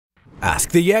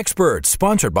Ask the Expert,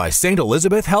 sponsored by St.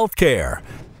 Elizabeth Healthcare.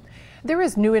 There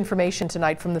is new information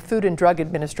tonight from the Food and Drug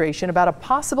Administration about a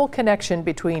possible connection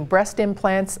between breast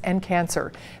implants and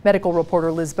cancer. Medical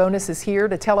reporter Liz Bonis is here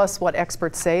to tell us what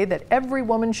experts say that every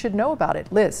woman should know about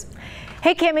it. Liz.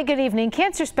 Hey, Cami, good evening.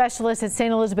 Cancer specialists at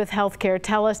St. Elizabeth Healthcare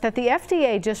tell us that the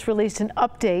FDA just released an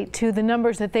update to the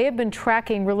numbers that they have been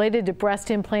tracking related to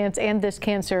breast implants and this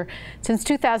cancer since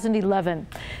 2011.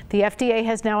 The FDA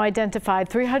has now identified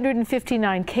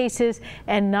 359 cases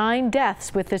and 9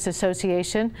 deaths with this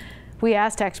association. We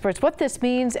asked experts what this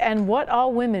means and what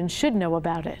all women should know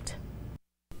about it.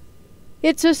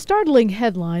 It's a startling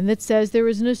headline that says there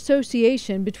is an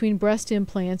association between breast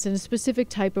implants and a specific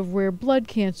type of rare blood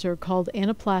cancer called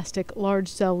anaplastic large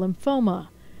cell lymphoma.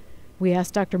 We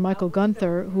asked Dr. Michael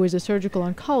Gunther, who is a surgical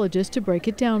oncologist, to break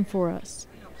it down for us.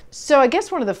 So I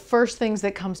guess one of the first things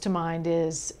that comes to mind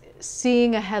is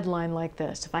seeing a headline like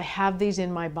this. If I have these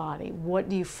in my body, what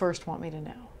do you first want me to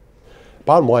know?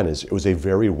 Bottom line is it was a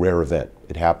very rare event.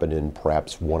 It happened in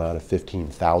perhaps 1 out of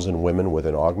 15,000 women with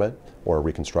an augment or a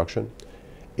reconstruction.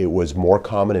 It was more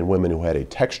common in women who had a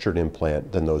textured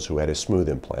implant than those who had a smooth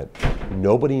implant.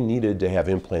 Nobody needed to have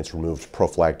implants removed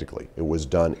prophylactically. It was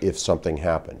done if something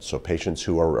happened. So patients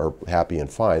who are happy and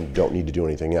fine don't need to do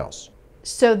anything else.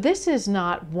 So this is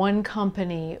not one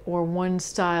company or one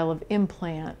style of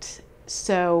implant.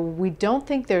 So we don't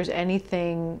think there's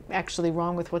anything actually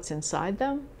wrong with what's inside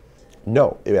them?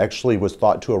 No, it actually was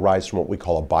thought to arise from what we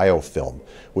call a biofilm,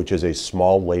 which is a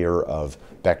small layer of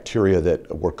bacteria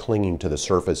that were clinging to the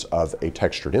surface of a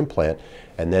textured implant,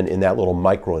 and then in that little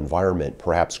microenvironment,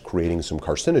 perhaps creating some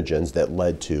carcinogens that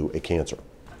led to a cancer.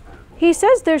 He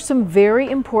says there's some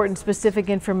very important specific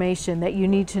information that you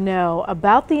need to know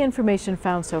about the information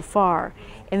found so far,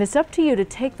 and it's up to you to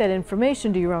take that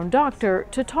information to your own doctor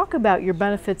to talk about your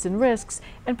benefits and risks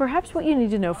and perhaps what you need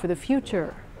to know for the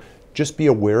future. Just be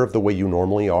aware of the way you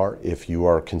normally are. If you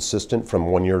are consistent from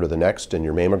one year to the next and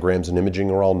your mammograms and imaging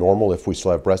are all normal, if we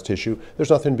still have breast tissue, there's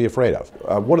nothing to be afraid of.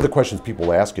 One of the questions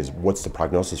people ask is, what's the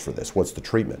prognosis for this? What's the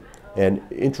treatment? And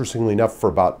interestingly enough, for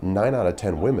about 9 out of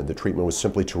 10 women, the treatment was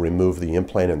simply to remove the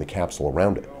implant and the capsule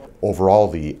around it. Overall,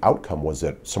 the outcome was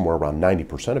that somewhere around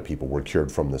 90% of people were cured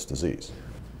from this disease.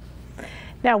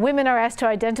 Now, women are asked to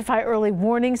identify early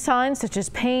warning signs such as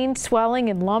pain, swelling,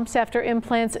 and lumps after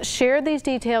implants. Share these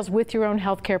details with your own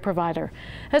healthcare provider.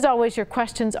 As always, your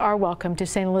questions are welcome to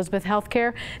St. Elizabeth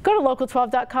Healthcare. Go to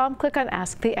local12.com, click on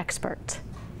Ask the Expert.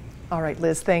 All right,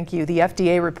 Liz, thank you. The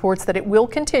FDA reports that it will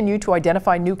continue to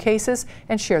identify new cases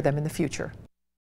and share them in the future.